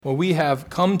Well, we have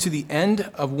come to the end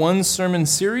of one sermon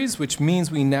series, which means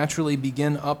we naturally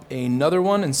begin up another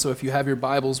one. And so if you have your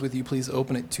Bibles with you, please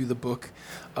open it to the book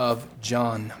of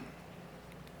John.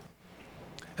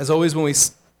 As always, when we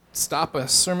stop a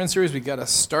sermon series, we've got to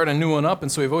start a new one up.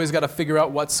 And so we've always got to figure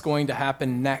out what's going to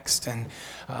happen next. And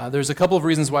there's a couple of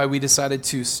reasons why we decided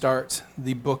to start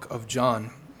the book of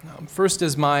John. First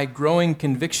is my growing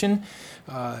conviction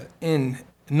in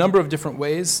a number of different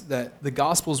ways that the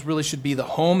Gospels really should be the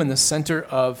home and the center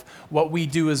of what we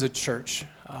do as a church.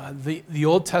 The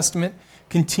Old Testament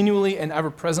continually and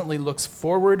ever presently looks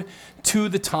forward to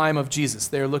the time of Jesus.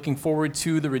 They are looking forward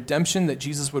to the redemption that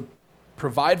Jesus would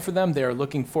provide for them. They are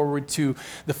looking forward to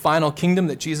the final kingdom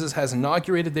that Jesus has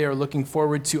inaugurated. They are looking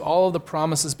forward to all of the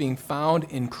promises being found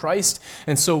in Christ.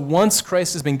 And so once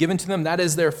Christ has been given to them, that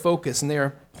is their focus, and they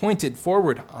are pointed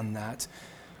forward on that.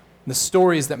 The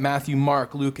stories that Matthew,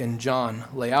 Mark, Luke, and John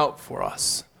lay out for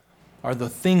us are the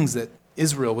things that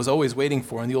Israel was always waiting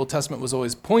for and the Old Testament was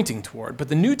always pointing toward. But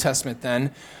the New Testament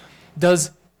then does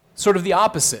sort of the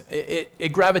opposite.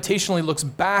 It gravitationally looks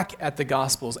back at the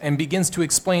Gospels and begins to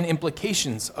explain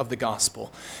implications of the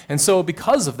Gospel. And so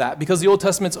because of that, because the Old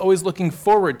Testament's always looking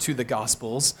forward to the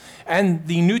Gospels and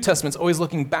the New Testament's always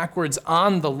looking backwards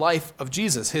on the life of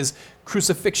Jesus, his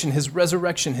crucifixion, his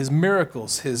resurrection, his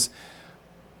miracles, his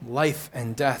life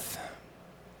and death,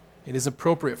 it is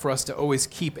appropriate for us to always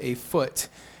keep a foot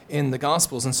in the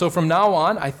Gospels. And so from now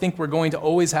on, I think we're going to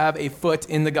always have a foot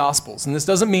in the Gospels. And this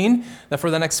doesn't mean that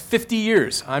for the next 50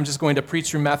 years, I'm just going to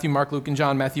preach through Matthew, Mark, Luke, and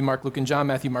John, Matthew, Mark, Luke, and John,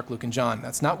 Matthew, Mark, Luke, and John.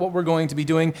 That's not what we're going to be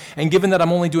doing. And given that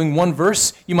I'm only doing one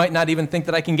verse, you might not even think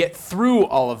that I can get through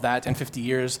all of that in 50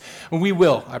 years. We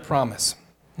will, I promise.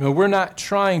 We're not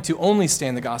trying to only stay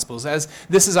in the Gospels. As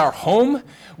this is our home,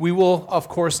 we will, of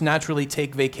course, naturally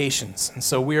take vacations. And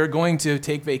so we are going to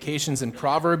take vacations in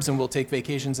Proverbs, and we'll take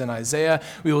vacations in Isaiah.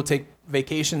 We will take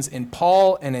vacations in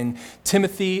Paul and in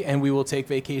Timothy, and we will take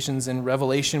vacations in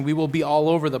Revelation. We will be all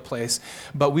over the place,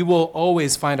 but we will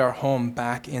always find our home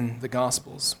back in the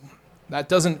Gospels. That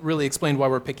doesn't really explain why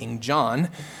we're picking John.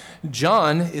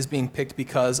 John is being picked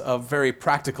because of very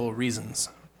practical reasons.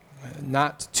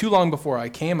 Not too long before I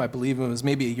came, I believe it was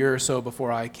maybe a year or so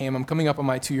before I came. I'm coming up on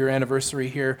my 2-year anniversary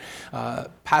here.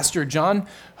 Pastor John,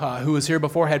 who was here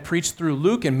before, had preached through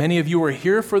Luke, and many of you were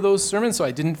here for those sermons, so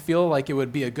I didn't feel like it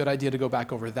would be a good idea to go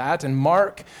back over that. And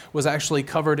Mark was actually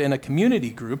covered in a community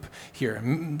group here.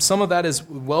 Some of that is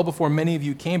well before many of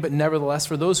you came, but nevertheless,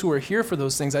 for those who are here for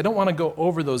those things, I don't want to go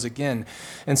over those again.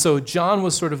 And so John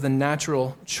was sort of the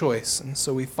natural choice, and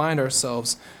so we find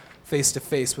ourselves face to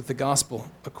face with the gospel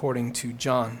according to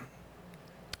John.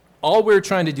 All we're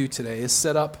trying to do today is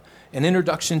set up an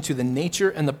introduction to the nature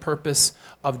and the purpose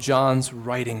of John's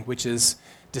writing, which is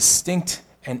distinct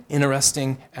and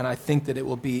interesting, and I think that it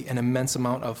will be an immense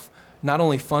amount of not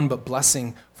only fun but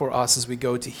blessing for us as we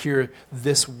go to hear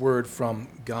this word from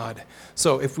God.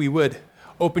 So if we would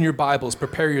open your Bibles,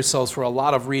 prepare yourselves for a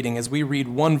lot of reading as we read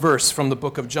one verse from the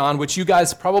book of John, which you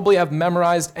guys probably have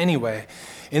memorized anyway.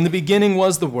 In the beginning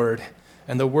was the Word,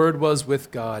 and the Word was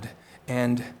with God,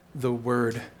 and the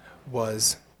Word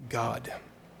was God.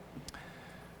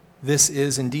 This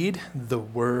is indeed the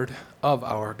Word of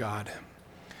our God.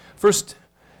 First,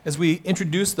 as we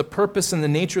introduce the purpose and the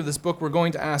nature of this book, we're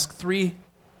going to ask 3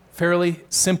 fairly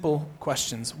simple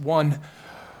questions. 1,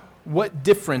 what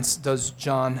difference does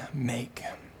John make?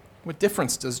 What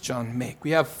difference does John make?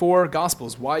 We have 4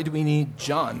 Gospels. Why do we need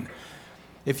John?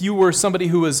 If you were somebody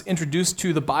who was introduced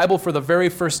to the Bible for the very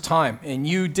first time and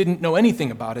you didn't know anything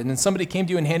about it, and somebody came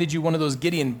to you and handed you one of those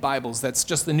Gideon Bibles that's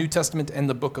just the New Testament and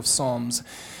the book of Psalms,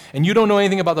 and you don't know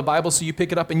anything about the Bible, so you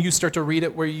pick it up and you start to read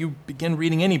it where you begin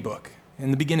reading any book in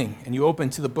the beginning, and you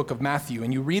open to the book of Matthew,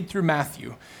 and you read through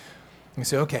Matthew. You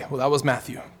say, okay, well, that was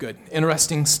Matthew. Good.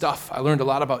 Interesting stuff. I learned a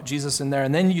lot about Jesus in there.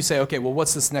 And then you say, okay, well,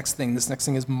 what's this next thing? This next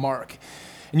thing is Mark.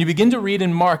 And you begin to read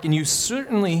in Mark, and you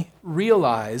certainly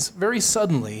realize very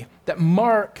suddenly that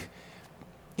Mark,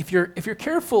 if you're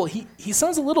careful, he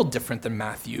sounds a little different than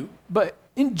Matthew, but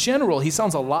in general, he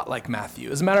sounds a lot like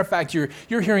Matthew. As a matter of fact, you're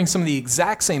hearing some of the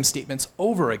exact same statements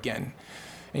over again.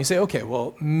 And you say, okay,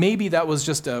 well, maybe that was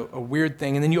just a weird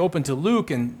thing. And then you open to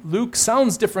Luke, and Luke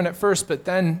sounds different at first, but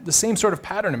then the same sort of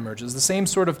pattern emerges, the same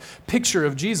sort of picture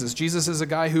of Jesus. Jesus is a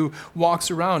guy who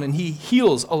walks around, and he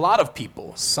heals a lot of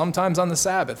people, sometimes on the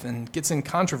Sabbath, and gets in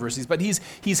controversies. But he's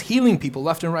healing people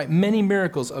left and right, many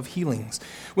miracles of healings.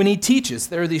 When he teaches,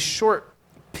 there are these short,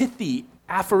 pithy,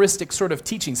 aphoristic sort of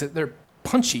teachings that they're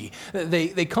punchy.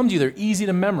 They come to you. They're easy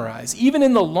to memorize. Even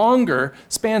in the longer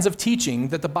spans of teaching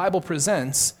that the Bible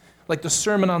presents, like the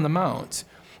Sermon on the Mount,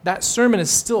 that sermon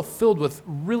is still filled with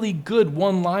really good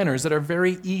one-liners that are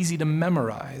very easy to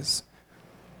memorize.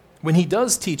 When he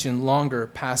does teach in longer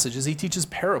passages, he teaches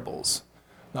parables.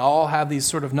 They all have these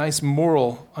sort of nice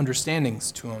moral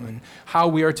understandings to them and how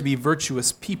we are to be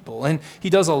virtuous people. And he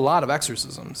does a lot of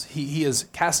exorcisms. He is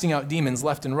casting out demons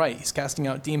left and right. He's casting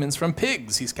out demons from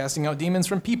pigs. He's casting out demons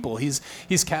from people. He's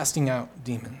casting out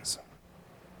demons.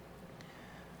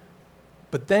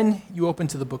 But then you open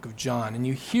to the book of John, and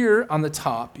you hear on the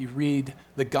top, you read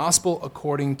the gospel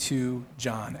according to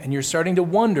John, and you're starting to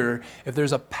wonder if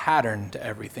there's a pattern to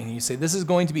everything. And you say, this is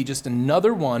going to be just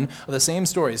another one of the same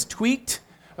stories, tweaked,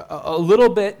 a little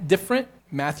bit different.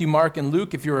 Matthew, Mark, and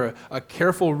Luke, if you're a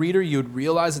careful reader, you'd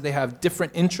realize that they have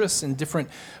different interests and different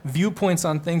viewpoints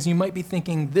on things. You might be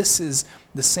thinking, this is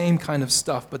the same kind of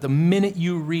stuff. But the minute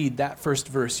you read that first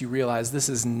verse, you realize this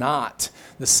is not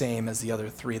the same as the other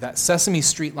three. That Sesame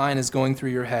Street line is going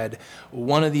through your head.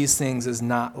 One of these things is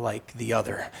not like the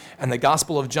other. And the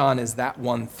Gospel of John is that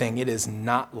one thing. It is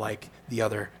not like the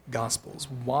other Gospels.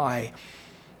 Why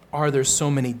are there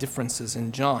so many differences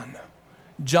in John?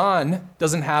 John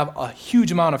doesn't have a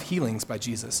huge amount of healings by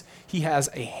Jesus. He has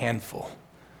a handful.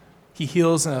 He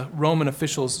heals a Roman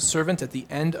official's servant at the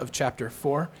end of chapter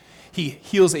 4. He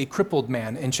heals a crippled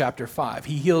man in chapter 5.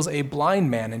 He heals a blind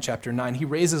man in chapter 9. He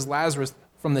raises Lazarus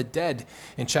from the dead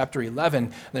in chapter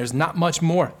 11. There's not much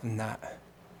more than that.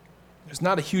 There's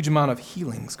not a huge amount of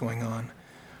healings going on.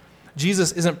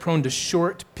 Jesus isn't prone to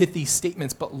short, pithy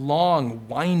statements, but long,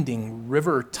 winding,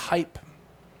 river-type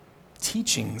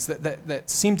teachings that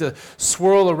seem to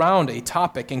swirl around a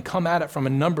topic and come at it from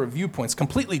a number of viewpoints,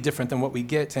 completely different than what we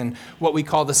get in what we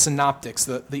call the synoptics,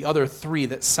 the other three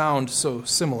that sound so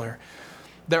similar.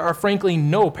 There are frankly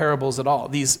no parables at all.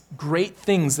 These great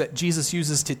things that Jesus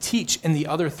uses to teach in the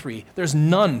other three, there's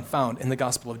none found in the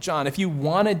Gospel of John. If you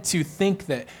wanted to think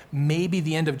that maybe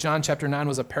the end of John chapter 9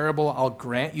 was a parable, I'll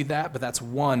grant you that, but that's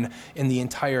one in the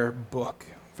entire book.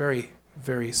 Very,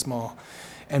 very small.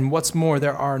 And what's more,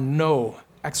 there are no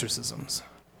exorcisms.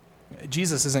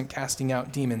 Jesus isn't casting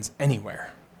out demons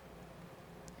anywhere.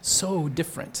 So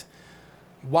different.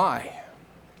 Why?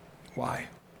 Why?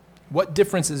 What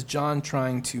difference is John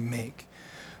trying to make?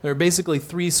 There are basically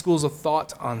three schools of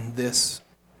thought on this.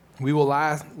 We will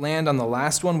land on the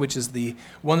last one, which is the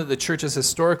one that the church has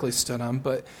historically stood on,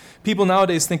 but people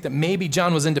nowadays think that maybe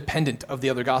John was independent of the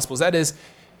other Gospels. That is,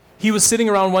 he was sitting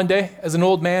around one day as an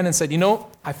old man and said,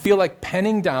 I feel like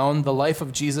penning down the life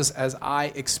of Jesus as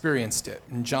I experienced it.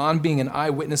 And John, being an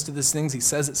eyewitness to these things, he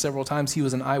says it several times, he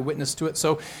was an eyewitness to it.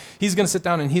 So he's going to sit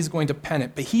down and he's going to pen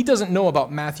it. But he doesn't know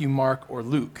about Matthew, Mark, or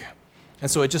Luke.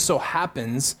 And so it just so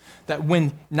happens that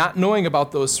when not knowing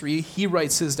about those three, he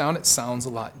writes his down, it sounds a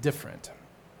lot different.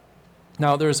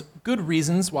 Now, there's good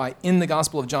reasons why in the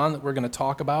Gospel of John that we're going to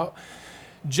talk about,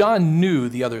 John knew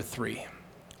the other three.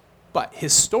 But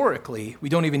historically, we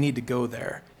don't even need to go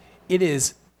there. It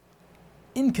is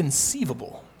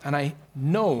inconceivable, and I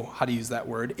know how to use that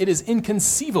word. It is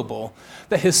inconceivable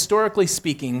that historically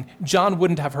speaking, John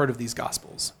wouldn't have heard of these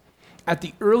Gospels. At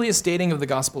the earliest dating of the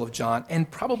Gospel of John, and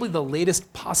probably the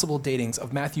latest possible datings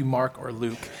of Matthew, Mark, or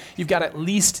Luke, you've got at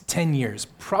least 10 years,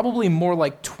 probably more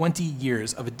like 20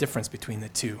 years of a difference between the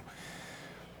two.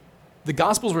 The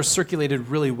Gospels were circulated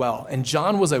really well, and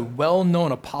John was a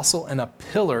well-known apostle and a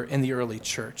pillar in the early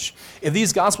church. If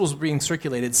these Gospels were being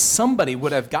circulated, somebody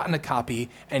would have gotten a copy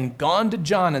and gone to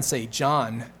John and say,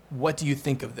 John, what do you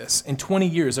think of this? In 20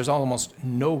 years, there's almost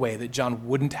no way that John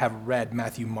wouldn't have read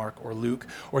Matthew, Mark, or Luke,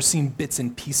 or seen bits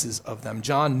and pieces of them.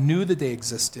 John knew that they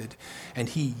existed, and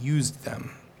he used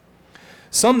them.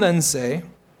 Some then say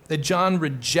that John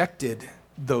rejected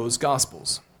those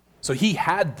Gospels. So he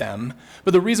had them,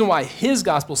 but the reason why his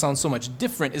gospel sounds so much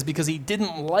different is because he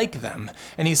didn't like them.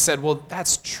 And he said, well,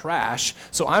 that's trash,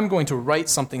 so I'm going to write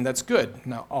something that's good.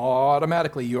 Now,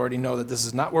 automatically, you already know that this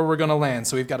is not where we're going to land,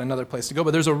 so we've got another place to go.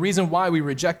 But there's a reason why we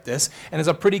reject this, and it's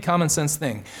a pretty common sense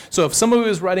thing. So if somebody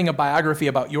was writing a biography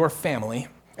about your family,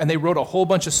 and they wrote a whole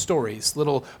bunch of stories,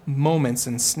 little moments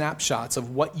and snapshots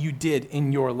of what you did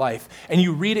in your life. And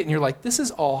you read it and you're like, this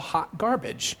is all hot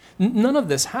garbage. None of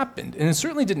this happened. And it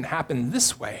certainly didn't happen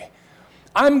this way.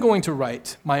 I'm going to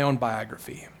write my own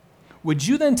biography. Would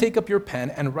you then take up your pen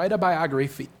and write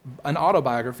an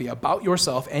autobiography about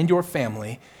yourself and your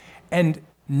family and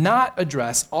not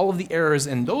address all of the errors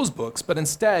in those books, but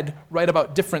instead write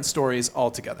about different stories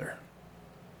altogether?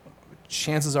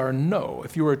 Chances are no.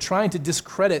 If you were trying to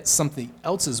discredit something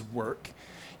else's work,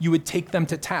 you would take them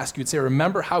to task. You'd say,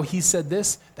 remember how he said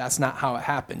this? That's not how it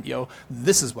happened,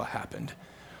 This is what happened.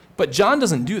 But John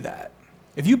doesn't do that.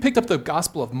 If you picked up the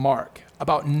Gospel of Mark,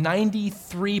 About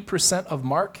 93% of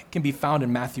Mark can be found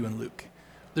in Matthew and Luke.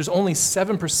 There's only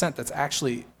 7% that's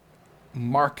actually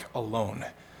Mark alone.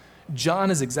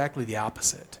 John is exactly the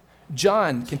opposite.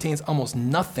 John contains almost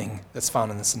nothing that's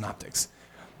found in the synoptics.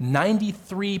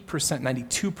 93%,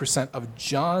 92% of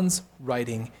John's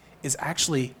writing is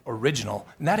actually original,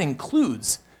 and that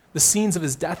includes the scenes of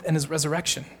his death and his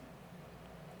resurrection.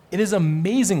 It is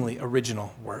amazingly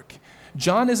original work.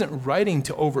 John isn't writing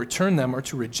to overturn them or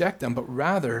to reject them, but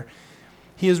rather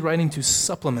he is writing to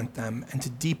supplement them and to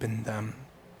deepen them.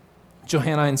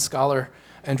 Johannine scholar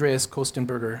Andreas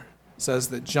Kostenberger says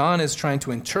that John is trying to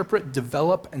interpret,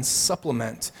 develop, and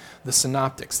supplement the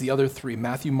synoptics, the other three,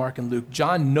 Matthew, Mark, and Luke.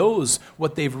 John knows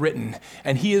what they've written,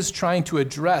 and he is trying to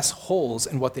address holes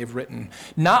in what they've written.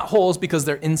 Not holes because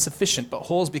they're insufficient, but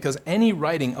holes because any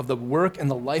writing of the work and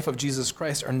the life of Jesus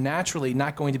Christ are naturally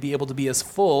not going to be able to be as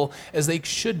full as they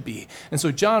should be. And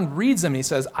so John reads them and he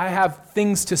says, I have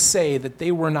things to say that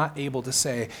they were not able to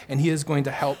say, and he is going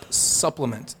to help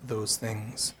supplement those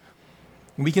things.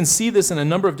 We can see this in a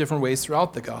number of different ways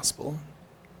throughout the gospel.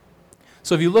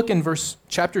 So if you look in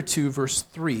chapter 2, verse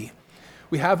 3,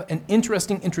 we have an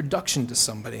interesting introduction to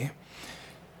somebody.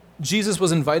 Jesus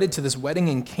was invited to this wedding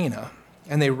in Cana,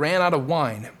 and they ran out of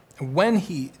wine.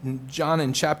 John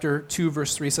in chapter 2,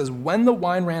 verse 3 says, when the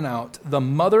wine ran out, the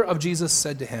mother of Jesus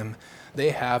said to him,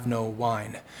 they have no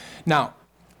wine. Now,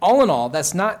 all in all,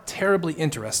 that's not terribly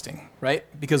interesting, right?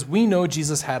 Because we know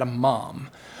Jesus had a mom.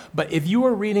 But if you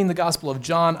are reading the Gospel of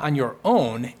John on your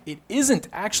own, it isn't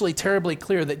actually terribly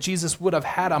clear that Jesus would have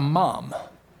had a mom.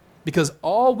 Because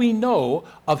all we know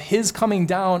of his coming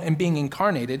down and being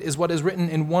incarnated is what is written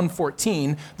in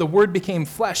 1:14, the Word became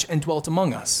flesh and dwelt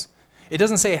among us. It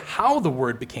doesn't say how the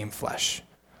Word became flesh.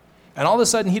 And all of a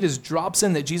sudden he just drops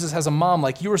in that Jesus has a mom,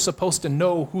 like you were supposed to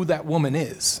know who that woman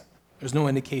is. There's no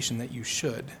indication that you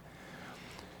should.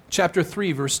 Chapter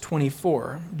 3, verse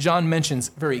 24, John mentions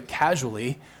very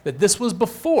casually that this was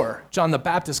before John the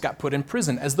Baptist got put in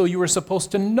prison, as though you were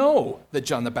supposed to know that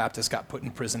John the Baptist got put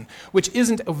in prison, which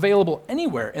isn't available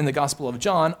anywhere in the Gospel of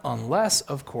John unless,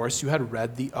 of course, you had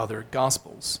read the other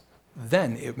Gospels.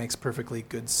 Then it makes perfectly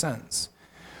good sense.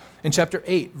 In chapter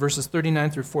 8, verses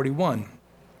 39 through 41,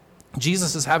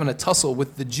 Jesus is having a tussle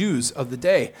with the Jews of the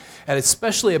day, and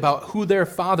especially about who their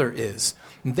father is.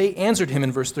 They answered him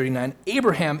in verse 39,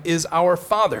 Abraham is our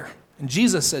father. And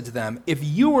Jesus said to them, if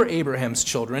you were Abraham's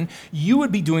children, you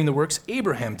would be doing the works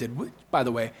Abraham did. By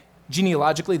the way,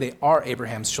 genealogically, they are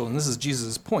Abraham's children. This is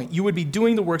Jesus' point. You would be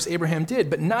doing the works Abraham did,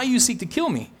 but now you seek to kill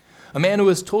me, a man who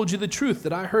has told you the truth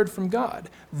that I heard from God.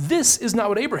 This is not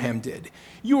what Abraham did.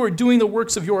 You are doing the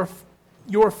works of your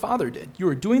father did. You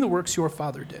are doing the works your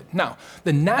father did. Now,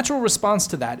 the natural response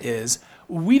to that is,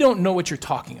 we don't know what you're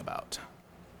talking about.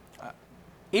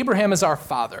 Abraham is our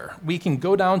father. We can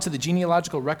go down to the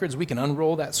genealogical records, we can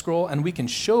unroll that scroll, and we can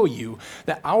show you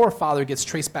that our father gets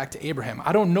traced back to Abraham.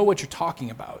 I don't know what you're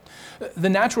talking about. The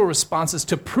natural response is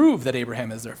to prove that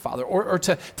Abraham is their father, or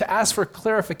to ask for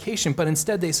clarification, but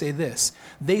instead they say this.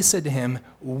 They said to him,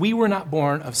 we were not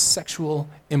born of sexual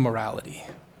immorality.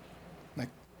 Like,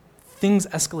 things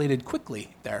escalated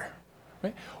quickly there,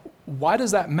 right? Why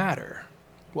does that matter?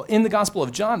 Well, in the Gospel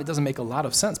of John, it doesn't make a lot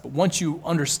of sense. But once you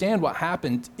understand what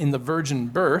happened in the virgin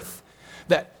birth,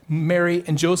 that Mary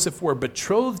and Joseph were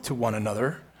betrothed to one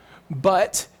another,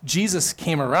 but Jesus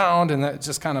came around and that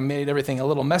just kind of made everything a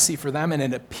little messy for them, and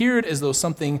it appeared as though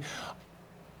something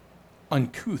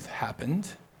uncouth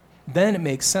happened, then it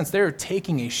makes sense. They're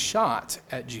taking a shot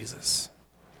at Jesus.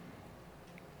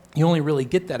 You only really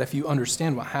get that if you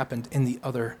understand what happened in the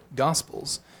other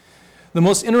Gospels. The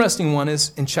most interesting one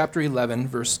is in chapter 11,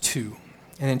 verse 2.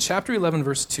 And in chapter 11,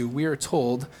 verse 2, we are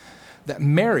told that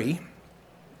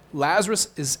Lazarus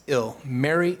is ill.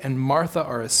 Mary and Martha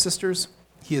are his sisters.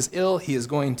 He is ill. He is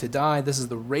going to die. This is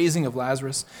the raising of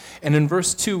Lazarus. And in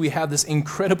verse 2, we have this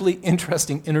incredibly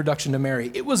interesting introduction to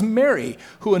Mary. It was Mary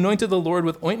who anointed the Lord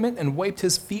with ointment and wiped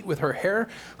his feet with her hair,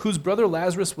 whose brother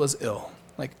Lazarus was ill.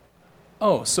 Like,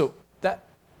 oh, so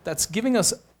that's giving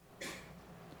us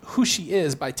who she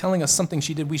is by telling us something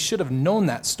she did. We should have known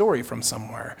that story from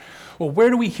somewhere. Well, where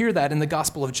do we hear that in the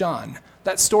Gospel of John?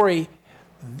 That story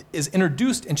is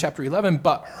introduced in chapter 11,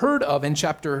 but heard of in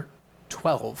chapter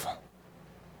 12.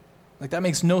 Like, that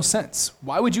makes no sense.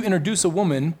 Why would you introduce a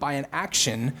woman by an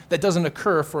action that doesn't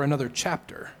occur for another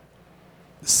chapter?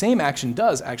 The same action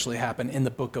does actually happen in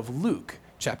the book of Luke,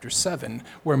 chapter 7,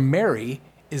 where Mary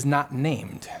is not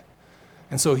named.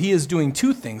 And so he is doing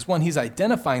two things. One, he's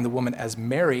identifying the woman as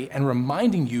Mary and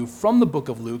reminding you from the book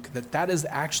of Luke that that is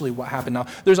actually what happened. Now,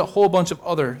 there's a whole bunch of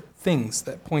other things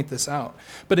that point this out.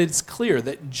 But it's clear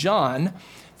that John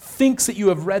thinks that you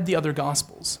have read the other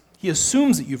Gospels. He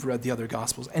assumes that you've read the other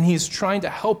Gospels, and he is trying to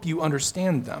help you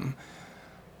understand them.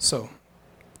 So,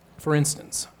 for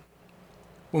instance,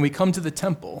 when we come to the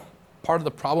temple, part of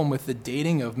the problem with the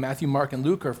dating of Matthew, Mark, and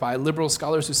Luke are by liberal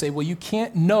scholars who say, well, you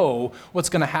can't know what's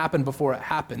going to happen before it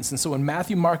happens. And so when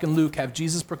Matthew, Mark, and Luke have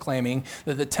Jesus proclaiming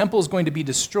that the temple is going to be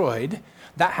destroyed,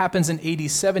 that happens in AD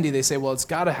 70. They say, well, it's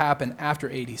got to happen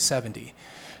after AD 70.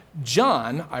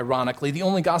 John, ironically, the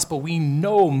only gospel we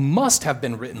know must have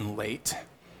been written late,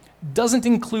 doesn't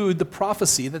include the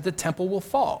prophecy that the temple will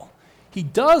fall. He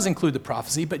does include the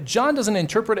prophecy, but John doesn't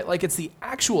interpret it like it's the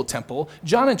actual temple.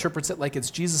 John interprets it like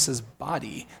it's Jesus'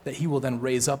 body that he will then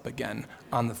raise up again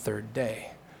on the third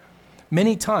day.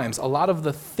 Many times, a lot of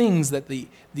the things that the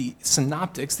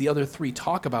synoptics, the other three,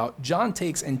 talk about, John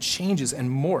takes and changes and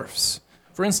morphs.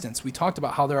 For instance, we talked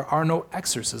about how there are no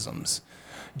exorcisms.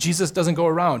 Jesus doesn't go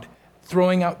around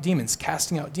throwing out demons,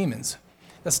 casting out demons.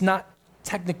 That's not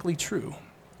technically true.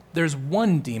 There's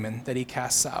one demon that he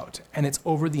casts out, and it's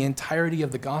over the entirety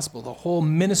of the gospel. The whole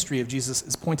ministry of Jesus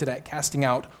is pointed at casting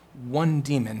out one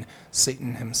demon,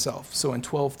 Satan himself. So in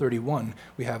 12:31,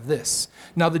 we have this.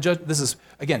 Now this is,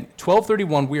 again,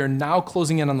 12:31, we are now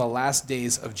closing in on the last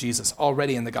days of Jesus.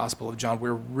 Already in the Gospel of John,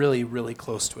 we're really, really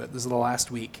close to it. This is the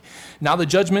last week. Now the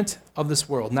judgment of this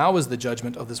world. Now is the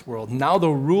judgment of this world. Now the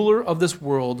ruler of this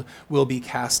world will be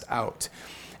cast out.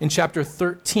 In chapter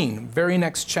 13, very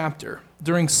next chapter,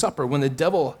 during supper, when the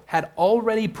devil had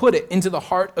already put it into the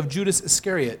heart of Judas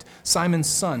Iscariot, Simon's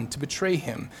son, to betray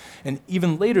him. And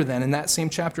even later then, in that same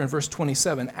chapter in verse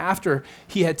 27, after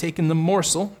he had taken the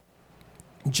morsel,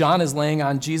 John is laying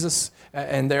on Jesus,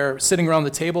 and they're sitting around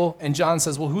the table, and John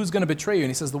says, well, who's going to betray you? And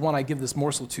he says, the one I give this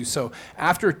morsel to. So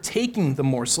after taking the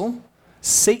morsel,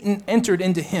 Satan entered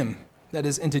into him, that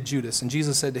is, into Judas. And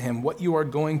Jesus said to him, what you are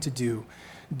going to do,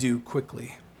 do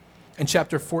quickly. In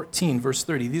chapter 14, verse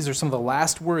 30, these are some of the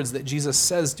last words that Jesus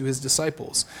says to his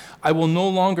disciples. I will no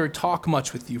longer talk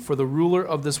much with you, for the ruler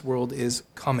of this world is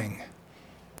coming.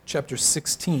 Chapter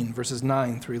 16, verses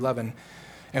 9 through 11.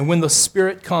 And when the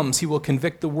Spirit comes, he will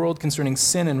convict the world concerning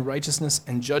sin and righteousness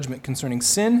and judgment. Concerning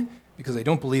sin, because they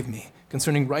don't believe me.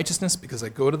 Concerning righteousness, because I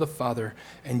go to the Father,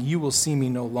 and you will see me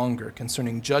no longer.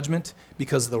 Concerning judgment,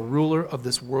 because the ruler of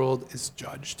this world is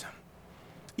judged.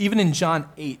 Even in John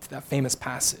 8, that famous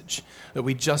passage that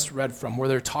we just read from, where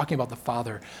they're talking about the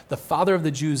father of the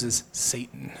Jews is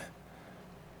Satan.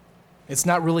 It's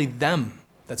not really them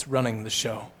that's running the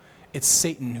show. It's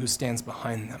Satan who stands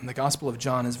behind them. The Gospel of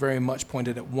John is very much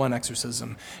pointed at one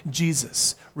exorcism,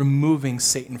 Jesus removing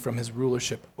Satan from his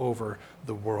rulership over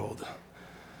the world.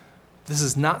 This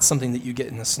is not something that you get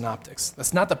in the synoptics.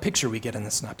 That's not the picture we get in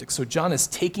the synoptics. So John is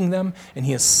taking them and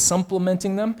he is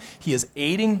supplementing them. He is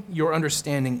aiding your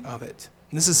understanding of it.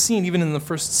 And this is seen even in the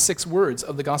first 6 words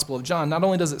of the Gospel of John. Not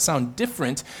only does it sound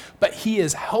different, but he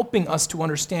is helping us to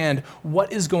understand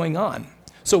what is going on.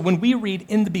 So when we read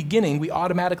in the beginning, we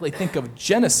automatically think of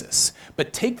Genesis.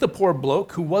 But take the poor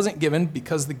bloke who wasn't given,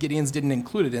 because the Gideons didn't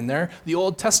include it in there, the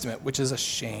Old Testament, which is a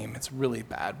shame. It's really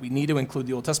bad. We need to include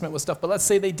the Old Testament with stuff, but let's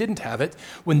say they didn't have it.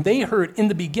 When they heard in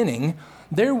the beginning,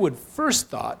 their first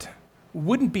thought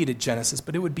wouldn't be to Genesis,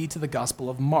 but it would be to the Gospel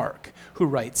of Mark, who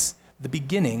writes the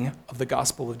beginning of the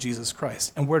Gospel of Jesus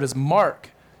Christ. And where does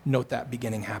Mark note that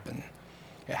beginning happen?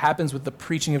 It happens with the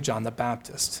preaching of John the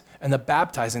Baptist and the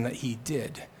baptizing that he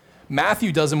did.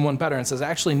 Matthew does him one better and says,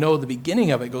 actually, no, the beginning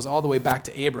of it goes all the way back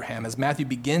to Abraham, as Matthew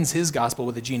begins his gospel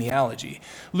with a genealogy.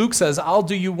 Luke says, I'll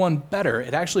do you one better.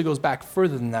 It actually goes back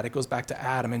further than that. It goes back to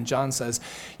Adam. And John says,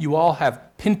 you all have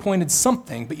pinpointed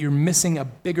something, but you're missing a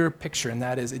bigger picture, and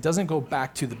that is, it doesn't go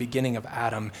back to the beginning of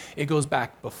Adam. It goes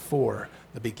back before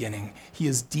the beginning. He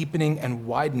is deepening and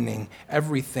widening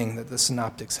everything that the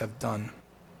synoptics have done.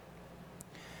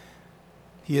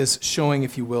 He is showing,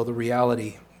 if you will, the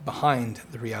reality behind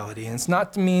the reality. And it's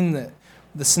not to mean that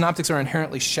the synoptics are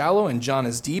inherently shallow and John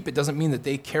is deep. It doesn't mean that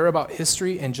they care about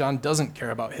history and John doesn't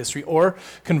care about history, or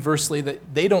conversely,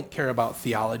 that they don't care about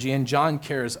theology and John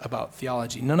cares about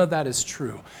theology. None of that is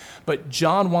true. But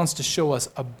John wants to show us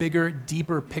a bigger,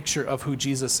 deeper picture of who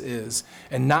Jesus is,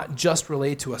 and not just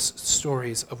relate to us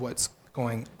stories of what's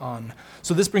going on.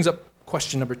 So this brings up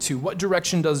question number 2. What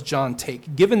direction does John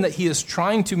take? Given that he is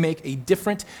trying to make a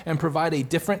different and provide a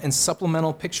different and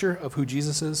supplemental picture of who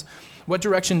Jesus is, what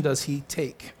direction does he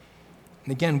take?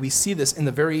 And again, we see this in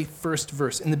the very first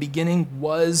verse. In the beginning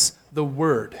was the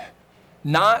Word.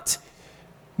 Not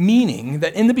meaning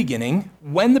that in the beginning,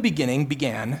 when the beginning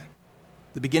began,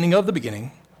 the beginning of the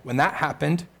beginning, when that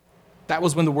happened, that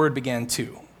was when the Word began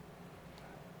too.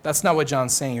 That's not what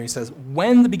John's saying here. He says,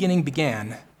 when the beginning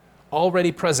began,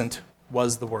 already present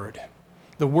was the Word.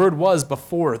 The Word was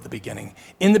before the beginning.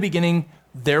 In the beginning,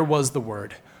 there was the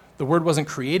Word. The Word wasn't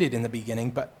created in the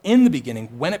beginning, but in the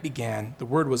beginning, when it began, the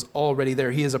Word was already there.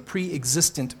 He is a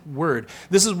pre-existent Word.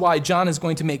 This is why John is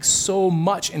going to make so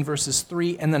much in verses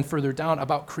 3 and then further down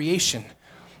about creation.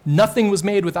 Nothing was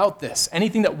made without this.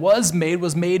 Anything that was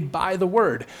made by the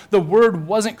Word. The Word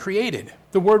wasn't created.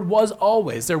 The Word was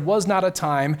always. There was not a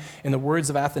time, in the words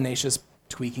of Athanasius,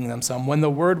 tweaking them some, when the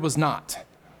Word was not.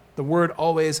 The Word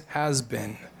always has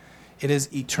been. It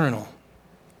is eternal.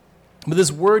 But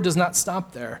this Word does not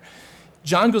stop there.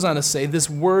 John goes on to say this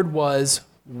Word was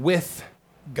with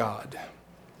God.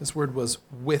 This Word was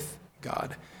with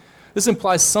God. This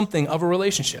implies something of a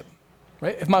relationship,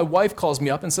 right? If my wife calls me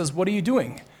up and says, "What are you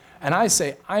doing?" and I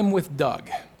say, "I'm with Doug,"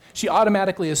 she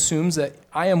automatically assumes that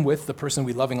I am with the person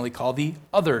we lovingly call the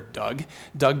other Doug,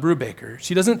 Doug Brubaker.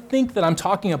 She doesn't think that I'm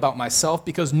talking about myself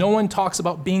because no one talks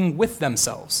about being with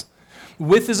themselves.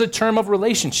 With is a term of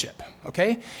relationship,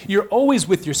 okay? You're always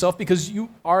with yourself because you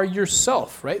are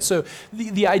yourself, right? So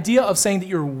the idea of saying that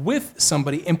you're with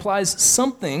somebody implies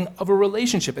something of a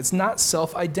relationship. It's not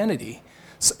self-identity.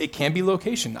 So it can be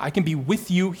location. I can be with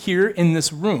you here in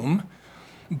this room,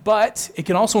 but it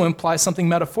can also imply something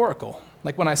metaphorical.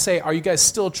 Like when I say, "Are you guys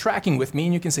still tracking with me?"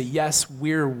 And you can say, "Yes,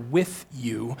 we're with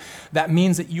you." That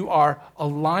means that you are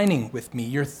aligning with me.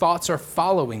 Your thoughts are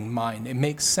following mine. It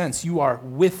makes sense. You are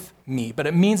with me. But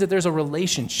it means that there's a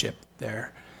relationship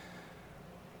there.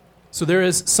 So there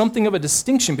is something of a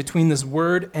distinction between this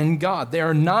Word and God. They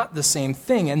are not the same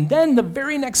thing. And then the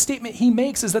very next statement he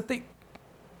makes is that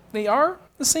they are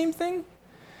the same thing.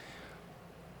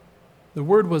 The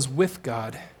Word was with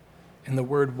God, and the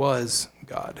Word was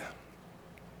God.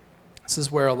 This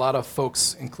is where a lot of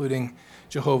folks, including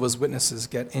Jehovah's Witnesses,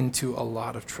 get into a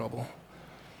lot of trouble.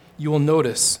 You will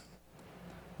notice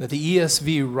that the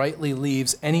ESV rightly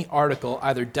leaves any article,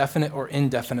 either definite or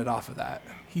indefinite, off of that.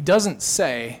 He doesn't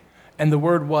say, "and the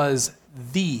Word was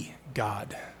the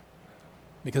God,"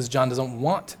 because John doesn't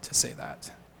want to say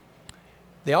that.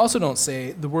 They also don't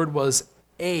say the Word was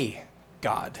a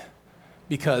God,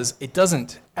 because it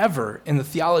doesn't ever, in the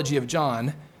theology of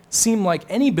John, seem like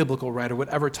any biblical writer would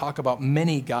ever talk about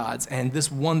many gods and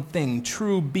this one thing,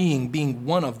 true being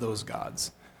one of those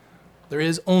gods. There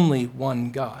is only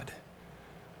one God.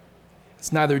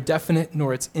 It's neither definite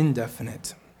nor it's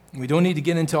indefinite. We don't need to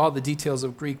get into all the details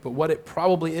of Greek, but what it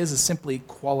probably is simply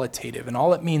qualitative. And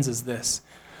all it means is this,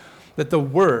 that the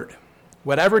Word,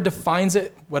 whatever defines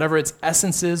it, whatever its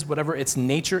essence is, whatever its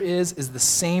nature is the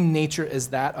same nature as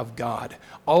that of God.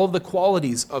 All of the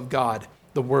qualities of God,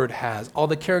 the Word has. All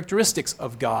the characteristics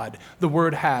of God, the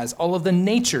Word has. All of the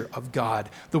nature of God,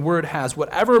 the Word has.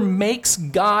 Whatever makes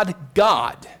God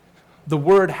God, the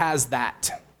Word has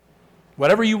that.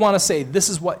 Whatever you want to say, this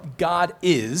is what God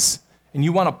is, and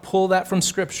you want to pull that from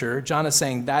Scripture, John is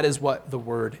saying that is what the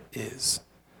Word is.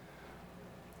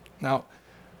 Now,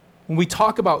 when we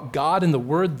talk about God and the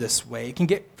Word this way, it can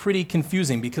get pretty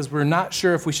confusing because we're not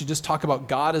sure if we should just talk about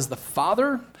God as the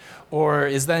Father, or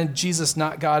is then Jesus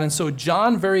not God? And so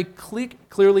John very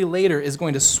clearly later is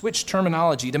going to switch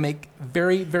terminology to make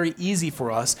very, very easy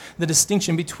for us the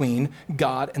distinction between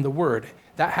God and the Word.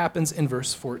 That happens in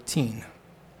verse 14.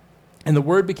 "And the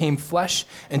Word became flesh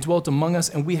and dwelt among us,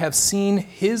 and we have seen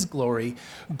his glory,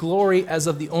 glory as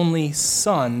of the only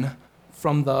Son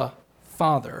from the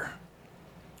Father."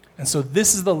 And so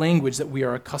this is the language that we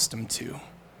are accustomed to.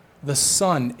 The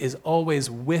Son is always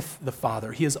with the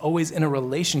Father. He is always in a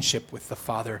relationship with the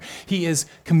Father. He is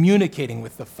communicating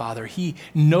with the Father. He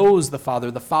knows the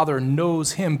Father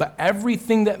knows him. But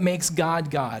everything that makes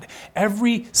God God,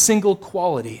 every single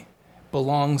quality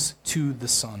belongs to the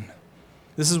Son.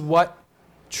 This is what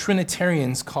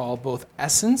Trinitarians call both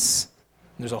essence.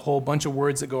 There's a whole bunch of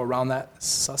words that go around that.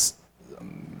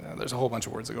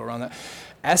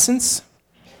 Essence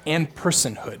and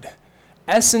personhood.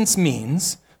 Essence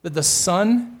means that the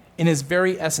Son, in his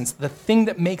very essence, the thing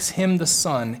that makes him the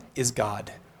Son, is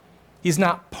God. He's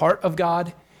not part of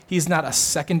God. He's not a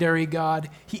secondary God.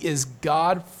 He is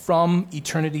God from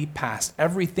eternity past.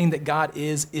 Everything that God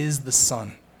is the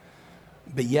Son.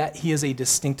 But yet he is a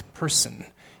distinct person.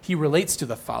 He relates to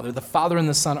the Father. The Father and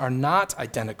the Son are not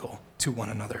identical to one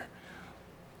another.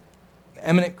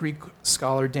 Eminent Greek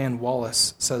scholar Dan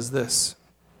Wallace says this.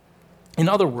 In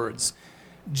other words,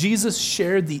 Jesus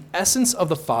shared the essence of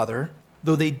the Father,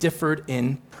 though they differed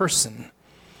in person.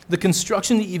 The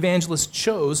construction the evangelist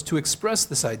chose to express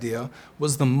this idea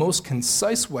was the most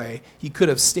concise way he could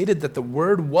have stated that the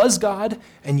Word was God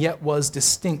and yet was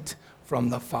distinct from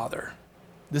the Father.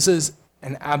 This is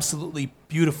an absolutely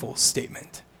beautiful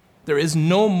statement. There is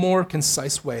no more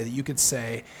concise way that you could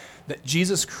say that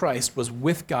Jesus Christ was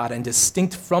with God and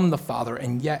distinct from the Father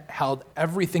and yet held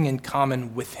everything in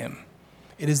common with him.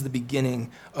 It is the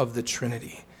beginning of the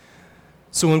Trinity.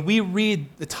 So when we read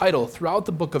the title throughout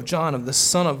the book of John of the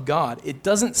Son of God, it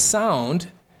doesn't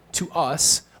sound to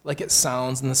us like it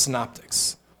sounds in the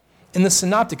Synoptics. In the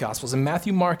Synoptic Gospels, in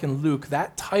Matthew, Mark, and Luke,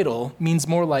 that title means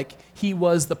more like he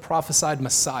was the prophesied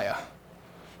Messiah.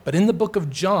 But in the book of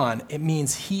John, it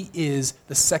means he is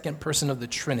the second person of the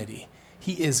Trinity.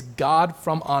 He is God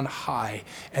from on high.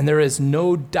 And there is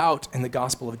no doubt in the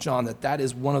Gospel of John that that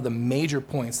is one of the major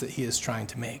points that he is trying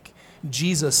to make.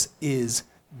 Jesus is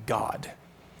God.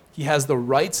 He has the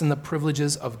rights and the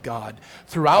privileges of God.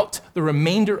 Throughout the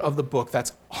remainder of the book,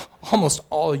 that's almost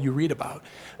all you read about.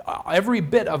 Every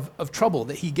bit of trouble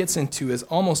that he gets into is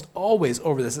almost always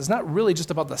over this. It's not really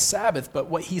just about the Sabbath, but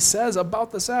what he says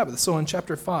about the Sabbath. So in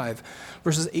chapter 5,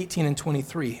 verses 18 and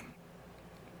 23,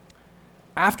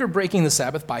 after breaking the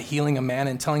Sabbath by healing a man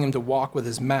and telling him to walk with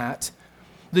his mat,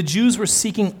 the Jews were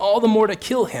seeking all the more to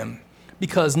kill him,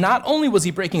 because not only was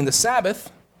he breaking the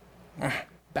Sabbath,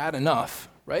 bad enough,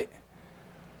 right?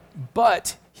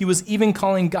 But he was even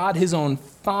calling God his own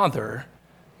Father,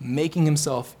 making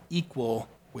himself equal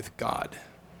with God.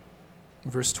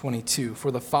 Verse 22,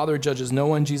 for the Father judges no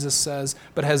one, Jesus says,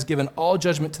 but has given all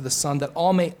judgment to the Son, that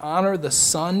all may honor the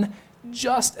Son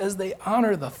just as they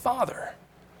honor the Father.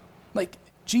 Like,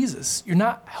 Jesus, you're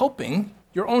not helping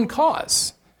your own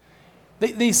cause.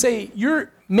 They say,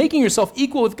 you're making yourself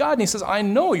equal with God, and he says, I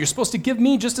know, you're supposed to give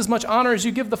me just as much honor as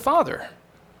you give the Father.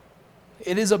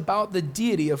 It is about the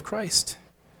deity of Christ.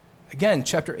 Again,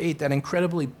 chapter 8, that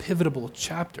incredibly pivotal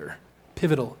chapter.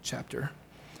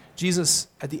 Jesus,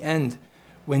 at the end,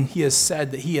 when he has said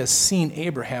that he has seen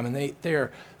Abraham, and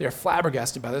they're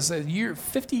flabbergasted by this. They say, you're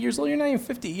 50 years old, you're not even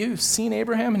 50, you've seen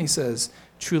Abraham? And he says,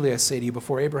 truly I say to you,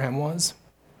 before Abraham was,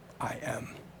 I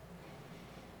am.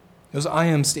 Those I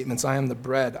am statements, I am the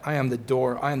bread, I am the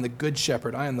door, I am the good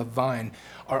shepherd, I am the vine,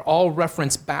 are all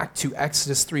referenced back to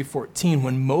Exodus 3:14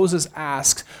 when Moses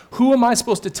asks, who am I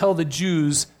supposed to tell the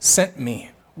Jews sent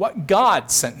me? What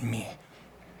God sent me?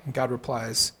 And God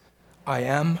replies, I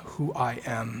am who I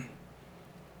am.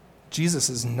 Jesus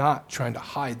is not trying to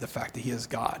hide the fact that he is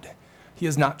God. He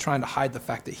is not trying to hide the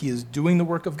fact that he is doing the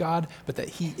work of God, but that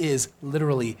he is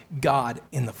literally God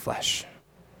in the flesh.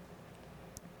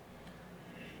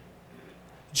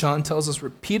 John tells us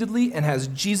repeatedly and has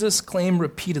Jesus claim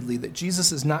repeatedly that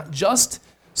Jesus is not just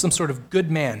some sort of good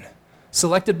man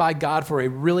selected by God for a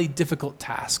really difficult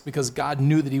task because God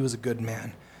knew that he was a good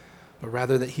man, but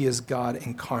rather that he is God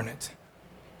incarnate.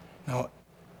 Now,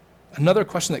 another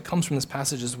question that comes from this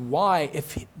passage is why,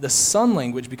 if the Son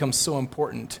language becomes so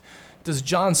important, does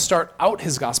John start out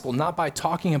his gospel not by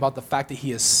talking about the fact that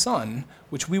he is Son,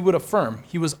 which we would affirm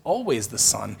he was always the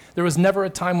Son. There was never a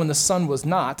time when the Son was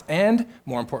not, and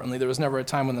more importantly, there was never a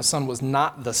time when the Son was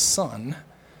not the Son,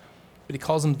 but he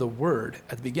calls him the Word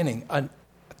at the beginning, a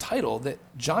title that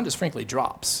John just frankly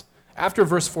drops. After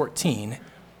verse 14,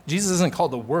 Jesus isn't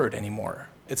called the Word anymore.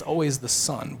 It's always the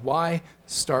Son. Why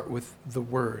start with the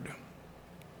Word?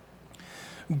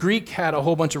 Greek had a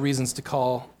whole bunch of reasons to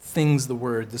call things the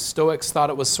Word. The Stoics thought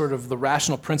it was sort of the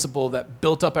rational principle that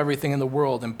built up everything in the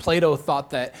world, and Plato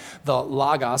thought that the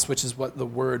logos, which is what the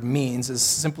word means, is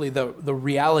simply the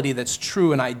reality that's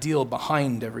true and ideal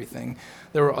behind everything.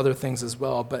 There were other things as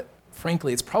well, but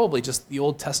frankly, it's probably just the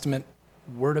Old Testament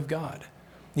Word of God.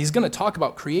 He's going to talk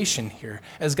about creation here.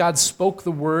 As God spoke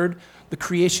the Word, the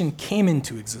creation came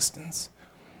into existence.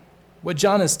 What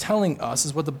John is telling us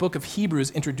is what the book of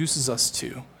Hebrews introduces us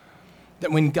to,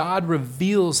 that when God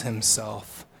reveals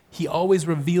himself, he always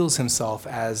reveals himself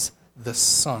as the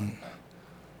Son.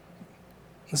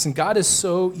 Listen, God is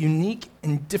so unique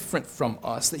and different from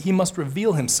us that he must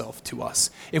reveal himself to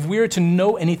us. If we are to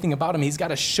know anything about him, he's got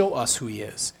to show us who he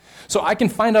is. So I can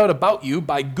find out about you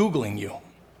by Googling you,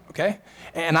 okay?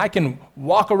 And I can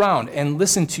walk around and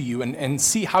listen to you and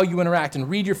see how you interact and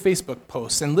read your Facebook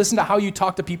posts and listen to how you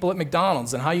talk to people at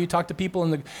McDonald's and how you talk to people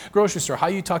in the grocery store, how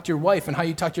you talk to your wife and how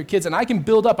you talk to your kids. And I can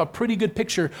build up a pretty good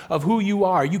picture of who you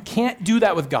are. You can't do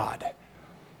that with God.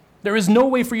 There is no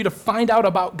way for you to find out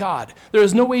about God. There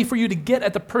is no way for you to get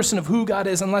at the person of who God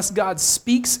is unless God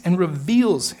speaks and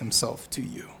reveals himself to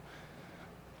you.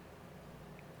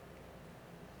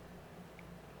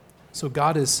 So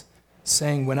God is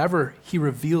saying whenever he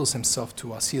reveals himself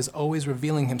to us, he is always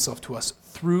revealing himself to us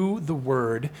through the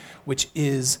Word, which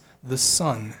is the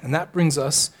Son. And that brings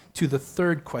us to the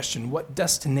third question. What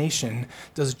destination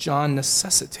does John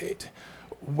necessitate?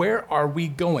 Where are we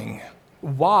going?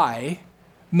 Why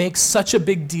make such a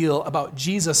big deal about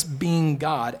Jesus being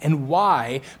God, and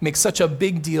why make such a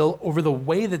big deal over the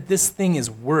way that this thing is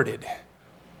worded?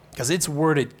 Because it's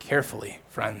worded carefully,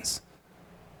 friends.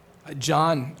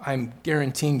 John, I'm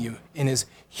guaranteeing you, in his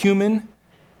human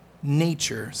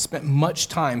nature, spent much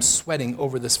time sweating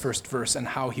over this first verse and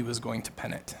how he was going to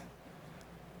pen it.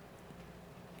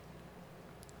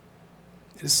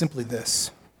 It is simply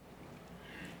this: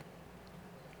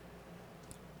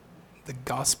 the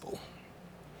gospel,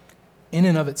 in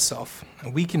and of itself,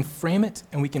 and we can frame it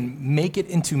and we can make it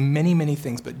into many, many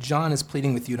things, but John is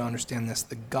pleading with you to understand this: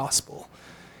 the gospel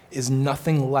is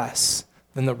nothing less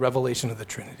than the revelation of the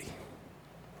Trinity.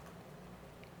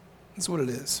 That's what it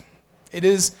is.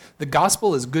 The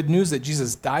gospel is good news that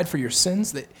Jesus died for your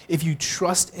sins, that if you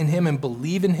trust in him and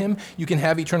believe in him, you can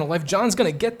have eternal life. John's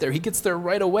going to get there. He gets there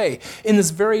right away. In this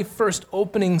very first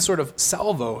opening sort of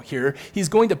salvo here, he's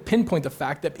going to pinpoint the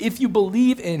fact that if you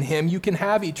believe in him, you can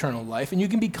have eternal life and you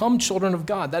can become children of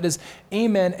God. That is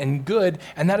amen and good,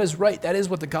 and that is right. That is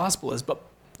what the gospel is. But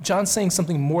John's saying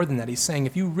something more than that. He's saying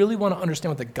if you really want to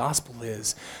understand what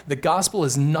the gospel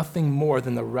is nothing more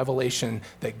than the revelation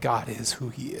that God is who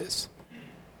he is.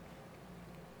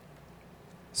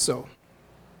 So,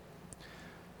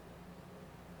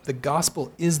 the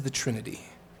gospel is the Trinity.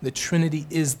 The Trinity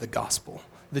is the gospel.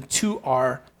 The two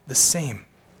are the same,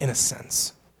 in a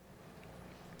sense.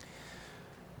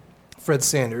 Fred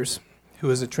Sanders, who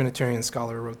is a Trinitarian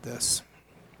scholar, wrote this: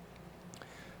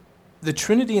 the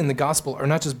Trinity and the gospel are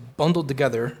not just bundled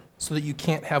together so that you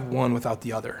can't have one without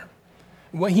the other.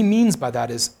 What he means by that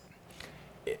is,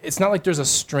 it's not like there's a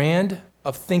strand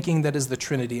of thinking that is the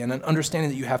Trinity and an understanding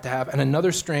that you have to have, and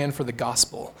another strand for the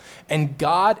gospel. And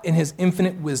God, in his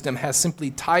infinite wisdom, has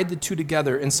simply tied the two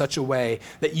together in such a way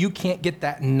that you can't get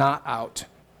that knot out.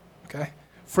 Okay?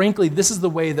 Frankly, this is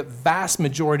the way that vast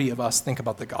majority of us think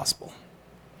about the gospel.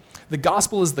 The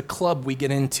gospel is the club we get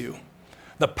into.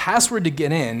 The password to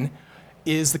get in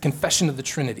is the confession of the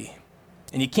Trinity.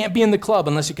 And you can't be in the club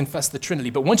unless you confess the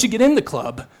Trinity. But once you get in the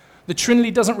club, the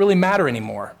Trinity doesn't really matter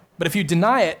anymore. But if you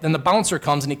deny it, then the bouncer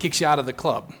comes and he kicks you out of the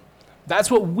club.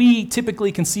 That's what we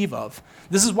typically conceive of.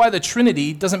 This is why the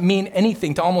Trinity doesn't mean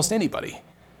anything to almost anybody.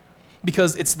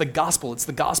 Because it's the gospel, it's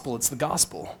the gospel, it's the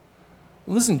gospel.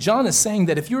 Listen, John is saying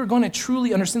that if you're going to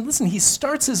truly understand, listen, he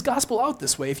starts his gospel out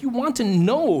this way. If you want to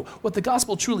know what the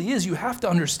gospel truly is, you have to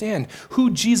understand who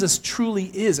Jesus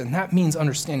truly is, and that means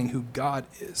understanding who God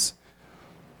is.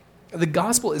 The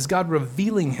gospel is God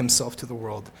revealing himself to the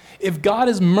world. If God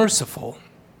is merciful,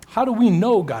 how do we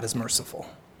know God is merciful?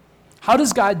 How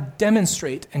does God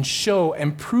demonstrate and show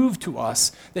and prove to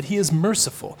us that he is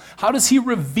merciful? How does he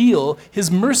reveal his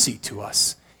mercy to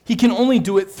us? He can only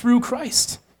do it through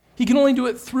Christ. He can only do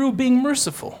it through being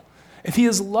merciful. If he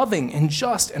is loving and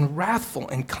just and wrathful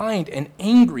and kind and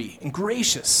angry and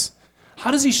gracious,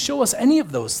 how does he show us any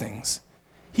of those things?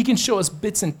 He can show us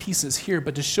bits and pieces here,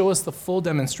 but to show us the full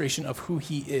demonstration of who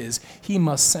he is, he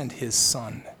must send his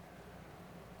Son.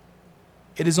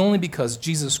 It is only because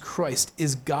Jesus Christ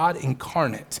is God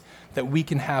incarnate that we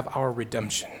can have our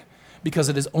redemption, because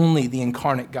it is only the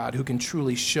incarnate God who can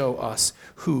truly show us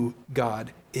who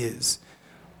God is.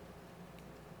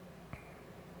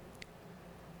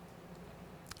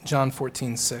 John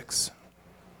 14:6.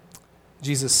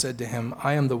 Jesus said to him,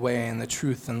 I am the way and the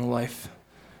truth and the life.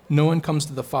 No one comes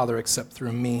to the Father except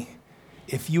through me.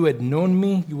 If you had known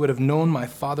me, you would have known my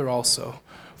Father also.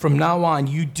 From now on,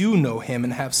 you do know him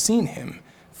and have seen him.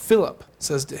 Philip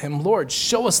says to him, Lord,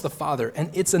 show us the Father, and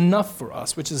it's enough for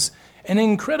us, which is an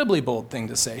incredibly bold thing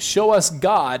to say. Show us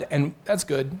God, and that's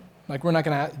good. Like, we're not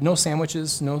going to, no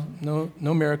sandwiches, no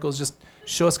miracles, just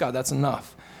show us God, that's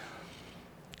enough.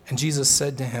 And Jesus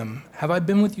said to him, have I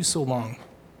been with you so long,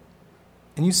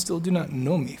 and you still do not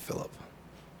know me, Philip?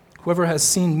 Whoever has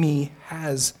seen me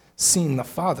has seen the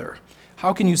Father.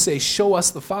 How can you say, show us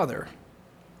the Father?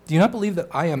 Do you not believe that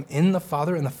I am in the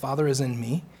Father and the Father is in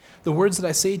me? The words that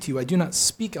I say to you, I do not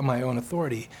speak on my own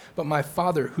authority, but my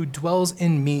Father who dwells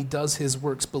in me does his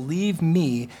works. Believe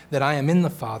me that I am in the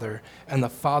Father and the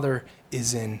Father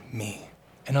is in me.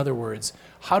 In other words,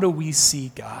 how do we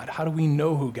see God? How do we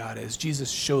know who God is?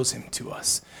 Jesus shows him to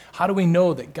us. How do we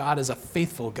know that God is a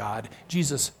faithful God?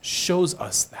 Jesus shows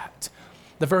us that.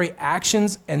 The very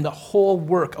actions and the whole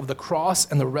work of the cross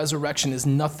and the resurrection is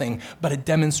nothing but a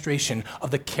demonstration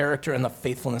of the character and the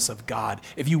faithfulness of God.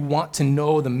 If you want to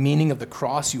know the meaning of the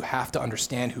cross, you have to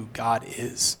understand who God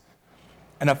is.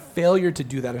 And a failure to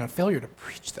do that and a failure to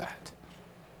preach that.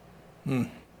 It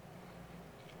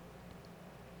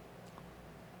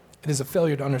is a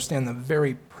failure to understand the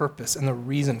very purpose and the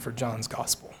reason for John's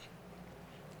gospel.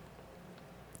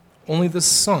 Only the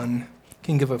Son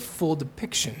can give a full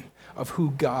depiction of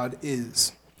who God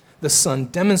is. The Son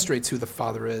demonstrates who the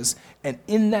Father is, and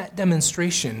in that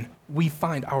demonstration, we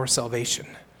find our salvation.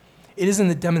 It is in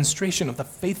the demonstration of the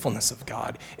faithfulness of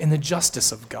God, in the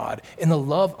justice of God, in the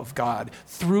love of God,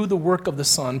 through the work of the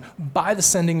Son, by the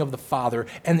sending of the Father,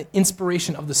 and the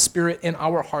inspiration of the Spirit in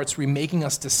our hearts, remaking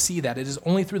us to see that. It is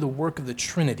only through the work of the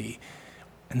Trinity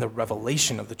and the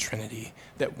revelation of the Trinity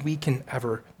that we can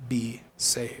ever be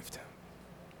saved.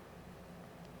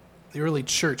 The early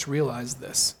church realized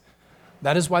this.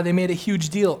 That is why they made a huge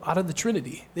deal out of the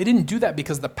Trinity. They didn't do that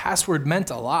because the password meant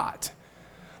a lot.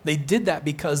 They did that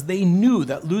because they knew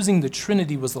that losing the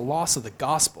Trinity was the loss of the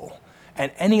gospel,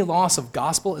 and any loss of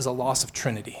gospel is a loss of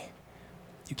Trinity.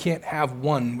 You can't have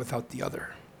one without the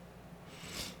other.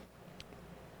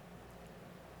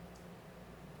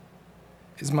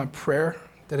 It is my prayer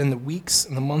that in the weeks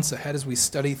and the months ahead as we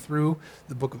study through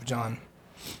the book of John,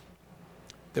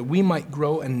 that we might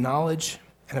grow in knowledge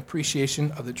and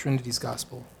appreciation of the Trinity's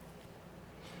gospel.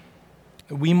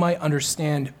 That we might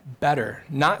understand better,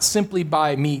 not simply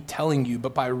by me telling you,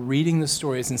 but by reading the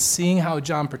stories and seeing how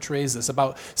John portrays this,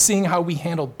 about seeing how we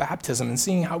handle baptism and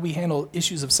seeing how we handle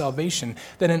issues of salvation,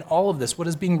 that in all of this, what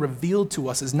is being revealed to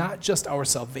us is not just our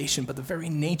salvation, but the very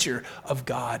nature of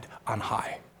God on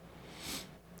high.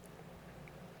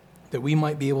 That we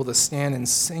might be able to stand and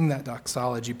sing that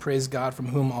doxology, praise God from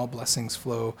whom all blessings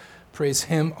flow, praise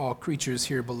him, all creatures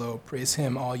here below, praise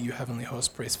him, all you heavenly hosts,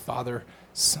 praise Father,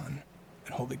 Son,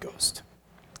 and Holy Ghost.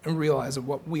 And realize that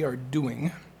what we are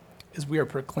doing is we are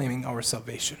proclaiming our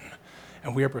salvation,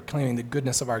 and we are proclaiming the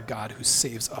goodness of our God who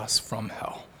saves us from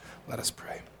hell. Let us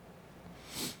pray.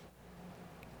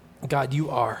 God, you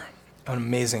are an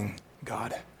amazing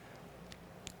God,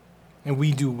 and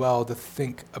we do well to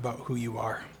think about who you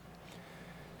are.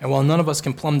 And while none of us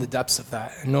can plumb the depths of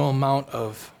that, and no amount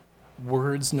of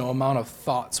words, no amount of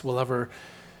thoughts will ever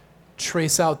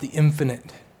trace out the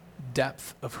infinite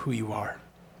depth of who you are,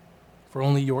 for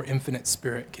only your infinite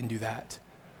Spirit can do that.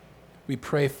 We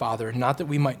pray, Father, not that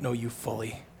we might know you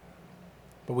fully,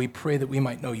 but we pray that we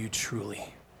might know you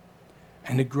truly,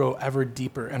 and to grow ever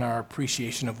deeper in our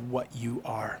appreciation of what you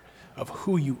are, of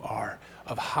who you are,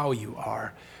 of how you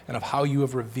are, and of how you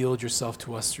have revealed yourself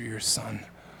to us through your Son.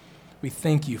 We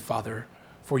thank you, Father,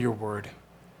 for your word,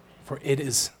 for it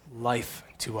is life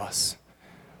to us.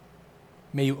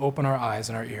 May you open our eyes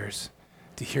and our ears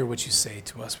to hear what you say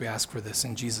to us. We ask for this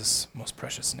in Jesus' most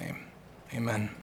precious name. Amen.